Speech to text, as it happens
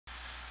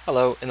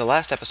Hello, in the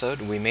last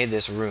episode we made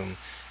this room,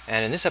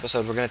 and in this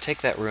episode we're going to take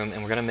that room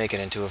and we're going to make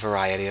it into a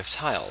variety of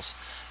tiles.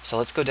 So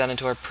let's go down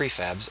into our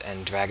prefabs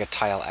and drag a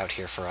tile out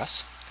here for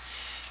us.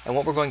 And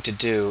what we're going to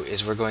do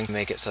is we're going to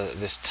make it so that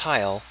this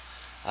tile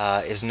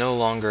is no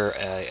longer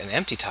an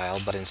empty tile,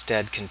 but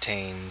instead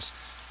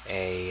contains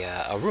a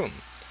room.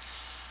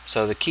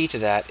 So the key to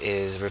that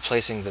is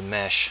replacing the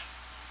mesh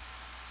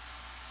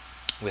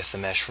with the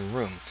mesh from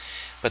room.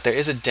 But there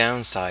is a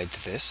downside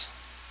to this.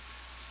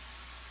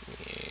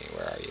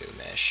 Where are you,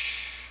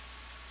 mesh?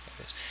 There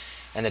it is.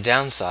 And the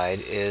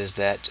downside is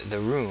that the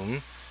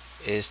room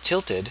is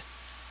tilted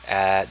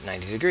at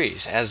 90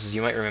 degrees. As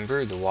you might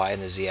remember, the Y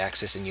and the Z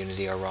axis in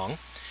Unity are wrong.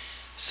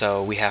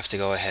 So we have to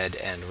go ahead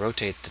and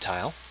rotate the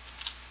tile,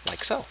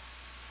 like so.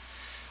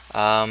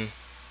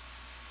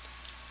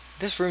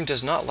 This room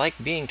does not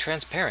like being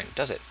transparent,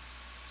 does it?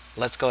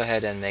 Let's go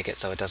ahead and make it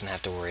so it doesn't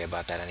have to worry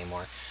about that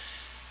anymore.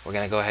 We're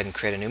going to go ahead and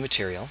create a new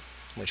material,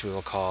 which we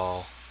will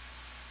call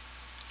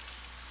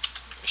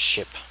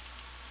ship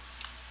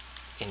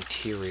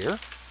interior,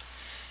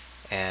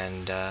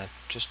 and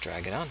just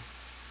drag it on.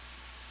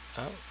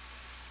 Oh,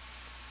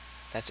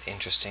 that's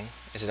interesting.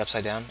 Is it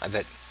upside down? I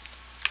bet.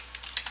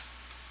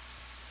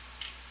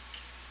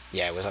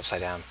 Yeah, it was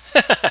upside down.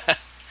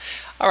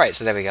 Alright,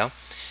 so there we go.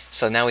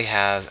 So now we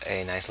have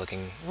a nice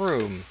looking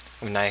room.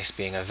 Nice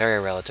being a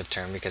very relative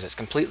term because it's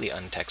completely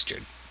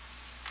untextured.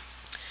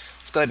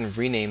 Let's go ahead and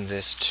rename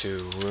this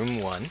to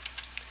room 1,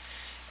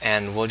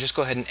 and we'll just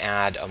go ahead and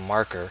add a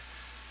marker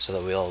so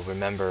that we'll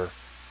remember,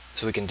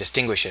 so we can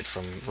distinguish it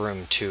from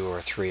room 2 or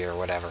 3 or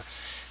whatever.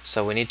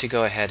 So we need to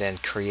go ahead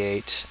and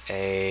create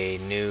a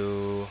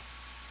new,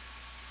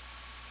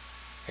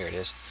 here it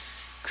is,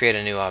 create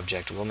a new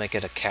object. We'll make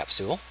it a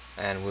capsule,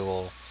 and we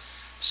will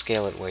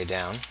scale it way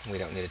down. We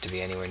don't need it to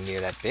be anywhere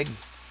near that big.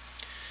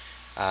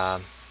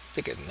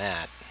 Bigger than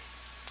that.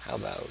 How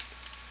about,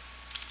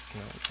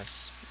 no,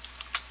 that's,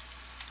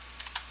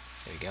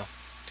 there we go.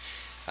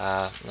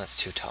 That's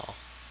too tall.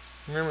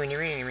 There we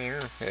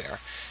are.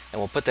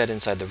 And we'll put that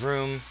inside the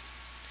room,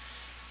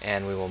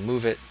 and we will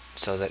move it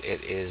so that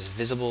it is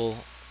visible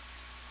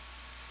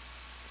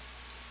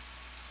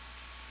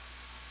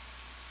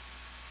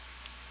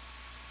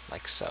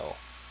like so.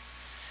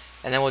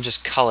 And then we'll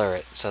just color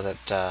it so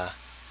that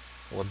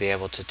we'll be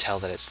able to tell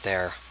that it's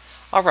there.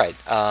 Alright,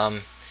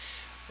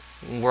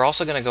 we're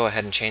also going to go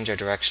ahead and change our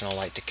directional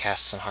light to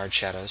cast some hard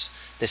shadows.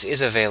 This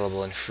is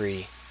available in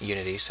free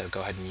Unity, so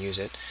go ahead and use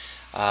it.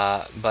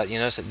 But you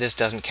notice that this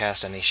doesn't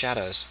cast any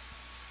shadows.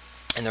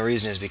 And the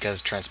reason is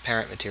because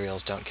transparent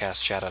materials don't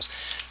cast shadows.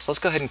 So let's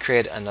go ahead and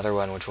create another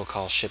one, which we'll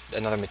call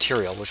another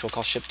material, which we'll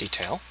call ship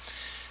detail.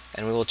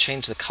 And we will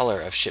change the color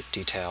of ship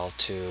detail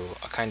to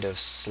a kind of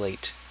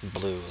slate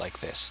blue like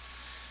this.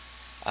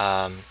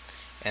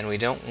 And we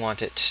don't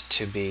want it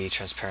to be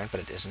transparent, but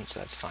it isn't, so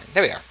that's fine.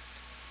 There we are.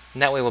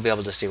 And that way we'll be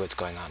able to see what's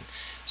going on.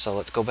 So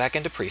let's go back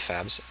into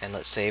prefabs and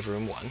let's save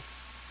room 1.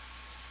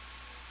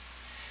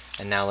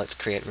 And now let's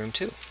create room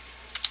 2.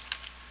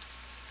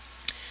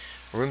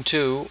 Room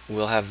 2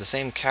 will have the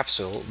same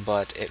capsule,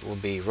 but it will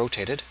be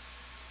rotated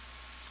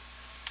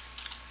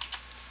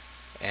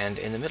and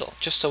in the middle,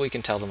 just so we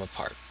can tell them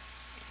apart.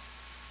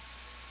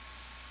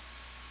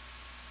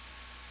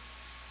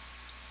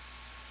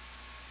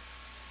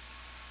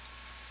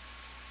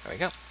 There we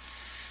go.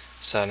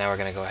 So now we're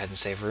going to go ahead and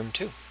save room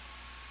 2.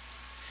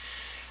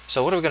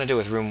 So what are we going to do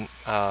with room...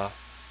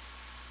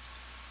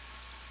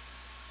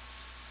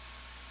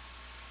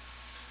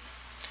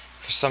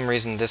 for some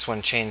reason this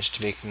one changed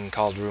to being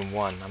called room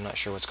 1. I'm not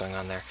sure what's going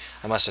on there.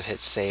 I must have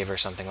hit save or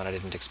something when I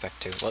didn't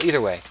expect to. Well,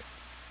 either way,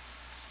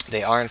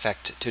 they are in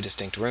fact two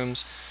distinct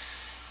rooms.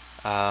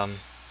 Yeah,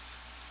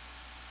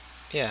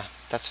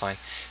 that's fine.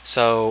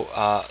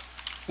 So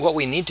what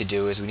we need to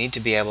do is we need to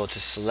be able to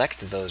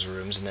select those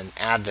rooms and then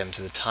add them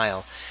to the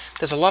tile.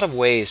 There's a lot of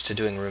ways to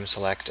doing room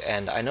select,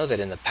 and I know that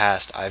in the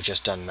past I've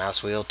just done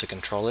mouse wheel to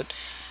control it,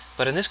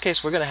 but in this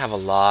case we're going to have a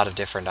lot of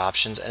different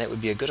options, and it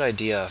would be a good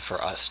idea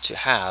for us to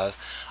have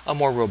a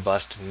more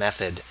robust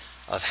method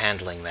of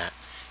handling that.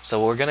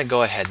 So we're going to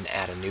go ahead and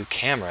add a new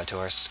camera to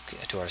our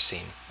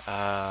scene.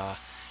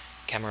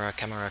 Camera.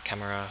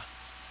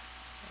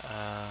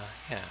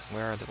 Yeah,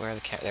 where are the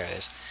there it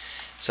is.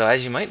 So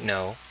as you might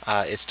know,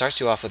 it starts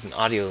you off with an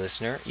audio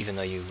listener. Even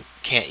though you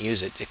can't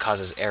use it, it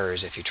causes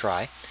errors if you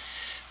try.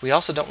 We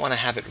also don't want to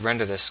have it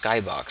render the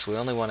skybox. We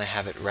only want to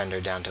have it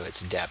render down to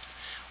its depth.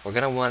 We're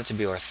going to want it to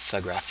be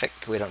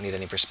orthographic. We don't need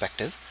any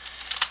perspective.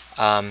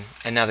 And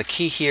now the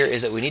key here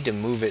is that we need to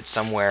move it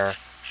somewhere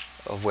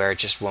where it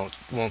just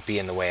won't be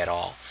in the way at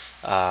all.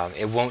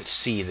 It won't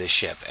see the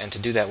ship, and to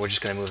do that we're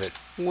just going to move it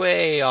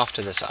way off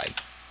to the side.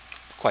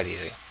 Quite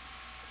easy.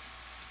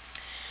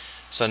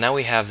 So now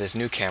we have this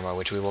new camera,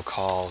 which we will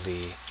call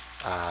the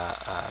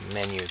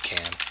menu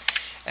cam.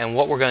 And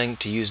what we're going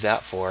to use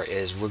that for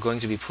is we're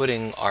going to be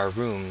putting our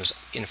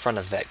rooms in front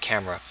of that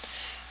camera.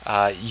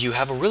 You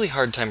have a really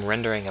hard time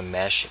rendering a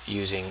mesh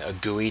using a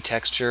GUI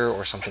texture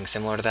or something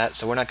similar to that,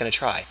 so we're not going to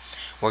try.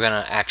 We're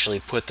going to actually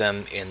put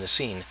them in the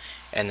scene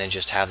and then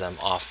just have them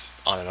off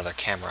on another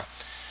camera.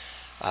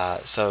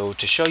 So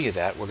to show you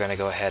that, we're going to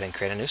go ahead and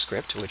create a new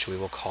script, which we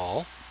will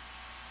call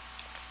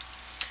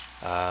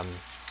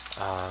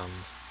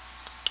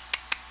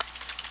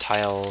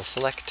tile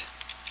select.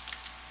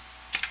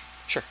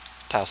 Sure,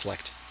 tile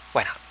select.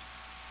 Why not?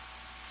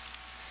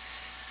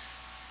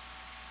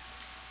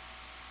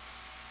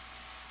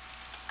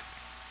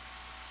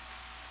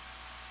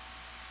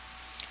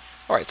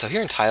 Alright, so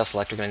here in tile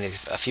select, we're going to need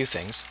a few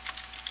things.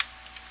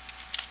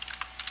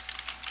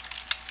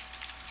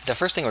 The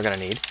first thing we're going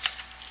to need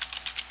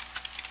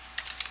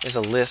is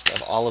a list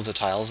of all of the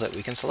tiles that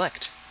we can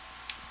select.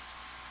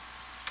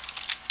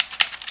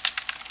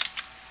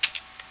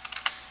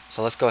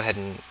 So let's go ahead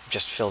and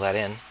just fill that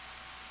in.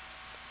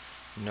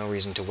 No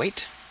reason to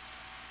wait.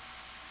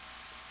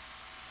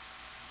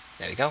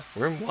 There you go,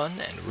 room 1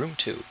 and room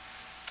 2.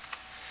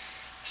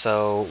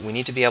 So we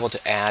need to be able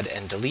to add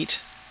and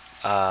delete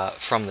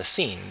from the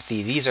scene.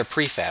 These are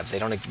prefabs. They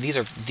don't.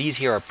 These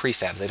here are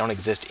prefabs. They don't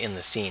exist in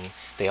the scene.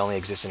 They only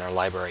exist in our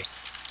library.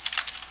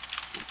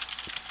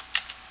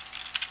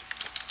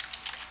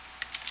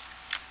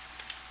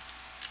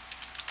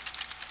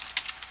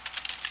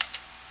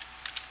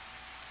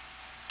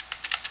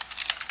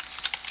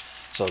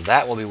 So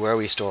that will be where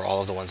we store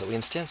all of the ones that we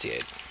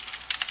instantiate.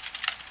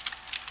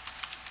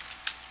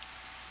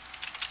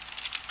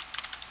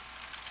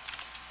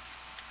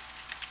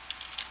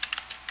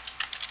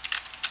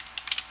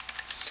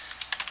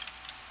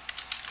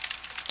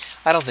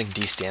 I don't think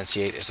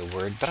destantiate is a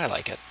word, but I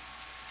like it.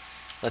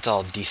 Let's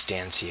all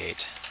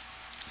destantiate.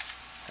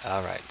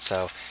 Alright,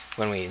 so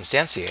when we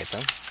instantiate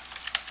them,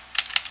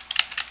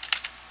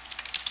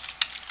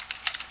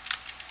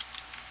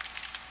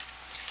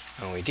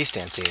 when we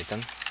destantiate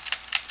them,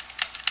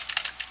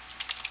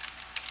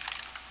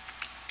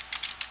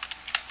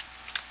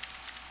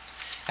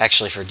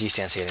 actually for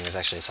destantiating is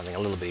actually something a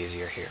little bit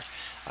easier here.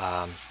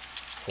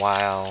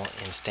 While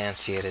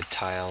instantiated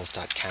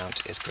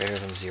tiles.count is greater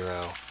than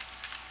 0,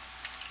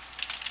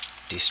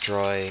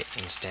 destroy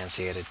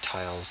instantiated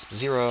tiles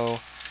 0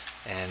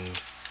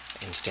 and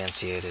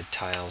instantiated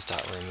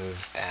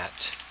tiles.remove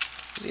at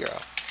 0.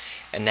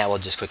 And now we'll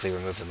just quickly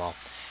remove them all.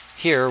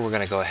 Here we're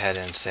going to go ahead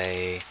and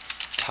say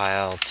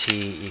tile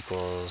t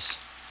equals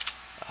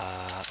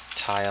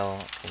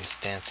tile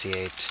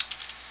instantiate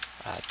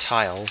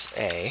tiles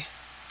a.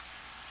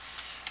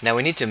 Now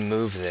we need to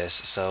move this,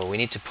 so we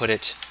need to put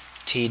it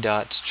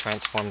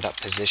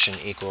t.transform.position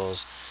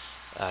equals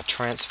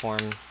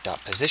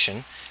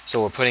transform.position.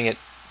 So we're putting it,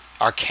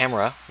 our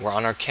camera, we're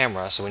on our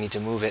camera, so we need to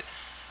move it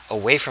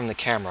away from the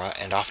camera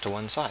and off to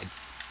one side.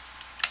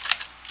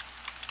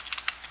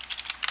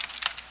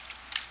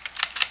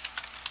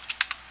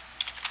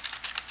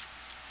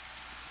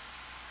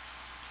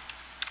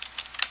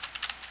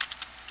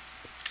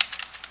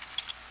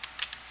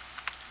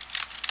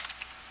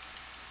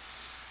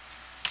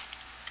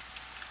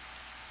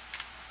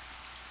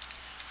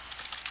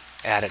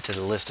 Add it to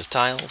the list of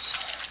tiles.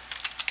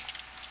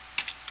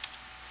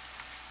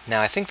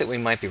 Now I think that we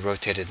might be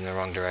rotated in the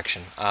wrong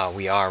direction.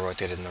 We are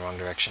rotated in the wrong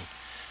direction.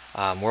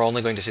 We're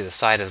only going to see the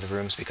side of the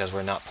rooms because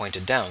we're not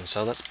pointed down,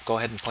 so let's go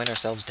ahead and point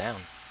ourselves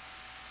down.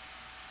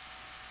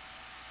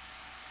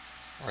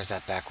 Or is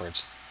that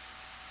backwards?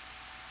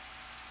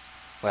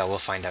 Well, we'll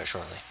find out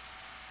shortly.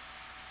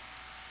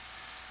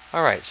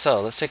 Alright,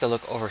 so let's take a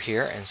look over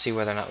here and see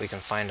whether or not we can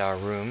find our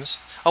rooms.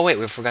 Oh wait,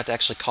 we forgot to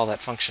actually call that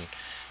function.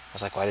 I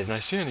was like, why didn't I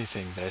see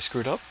anything? Did I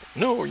screw it up?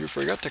 No, you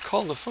forgot to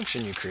call the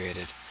function you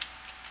created.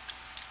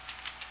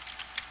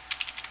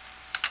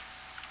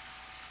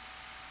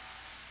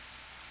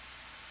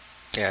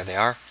 There they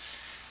are.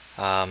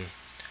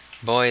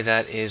 Boy,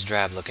 that is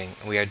drab looking.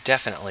 We are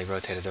definitely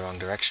rotated the wrong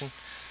direction.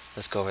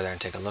 Let's go over there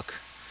and take a look.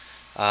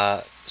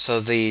 So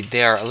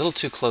they are a little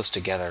too close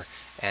together,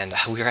 and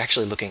we are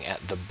actually looking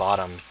at the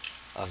bottom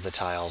of the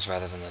tiles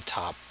rather than the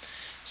top.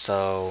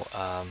 So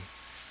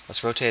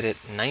let's rotate it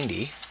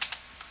 90.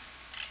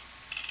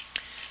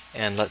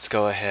 And let's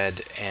go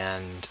ahead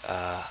and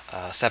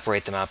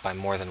separate them out by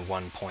more than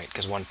 1 point,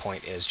 because 1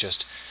 point is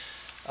just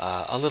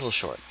a little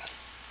short.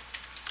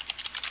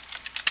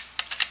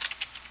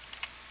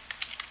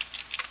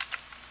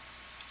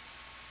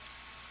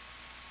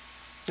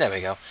 There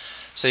we go.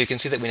 So you can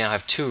see that we now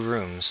have 2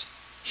 rooms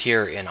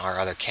here in our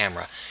other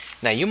camera.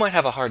 Now you might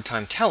have a hard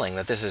time telling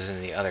that this is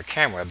in the other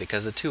camera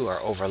because the 2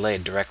 are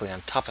overlaid directly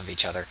on top of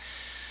each other.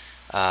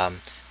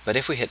 But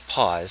if we hit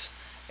pause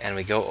and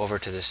we go over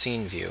to the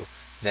scene view,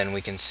 then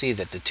we can see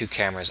that the 2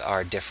 cameras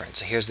are different.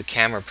 So here's the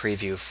camera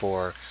preview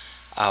for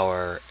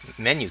our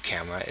menu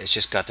camera. It's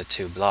just got the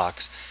 2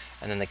 blocks.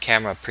 And then the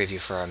camera preview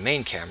for our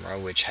main camera,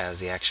 which has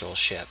the actual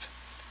ship.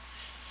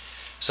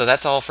 So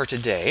that's all for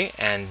today,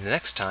 and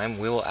next time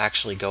we will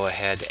actually go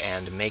ahead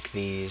and make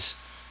these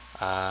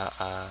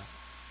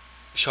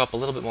show up a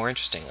little bit more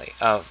interestingly.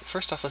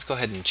 First off, let's go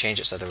ahead and change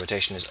it so the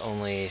rotation is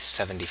only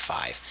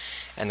 75.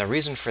 And the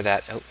reason for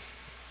that,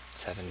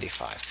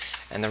 75.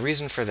 And the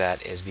reason for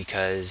that is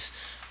because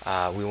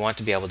we want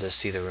to be able to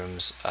see the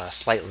rooms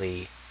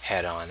slightly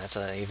head on.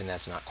 Even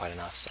that's not quite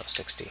enough, so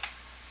 60.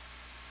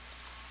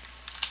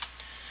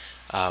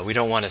 We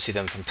don't want to see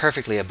them from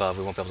perfectly above.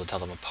 We won't be able to tell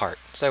them apart.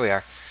 So there we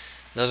are.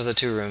 Those are the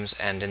two rooms,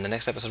 and in the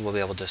next episode we'll be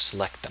able to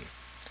select them.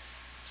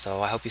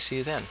 So I hope I see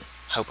you then.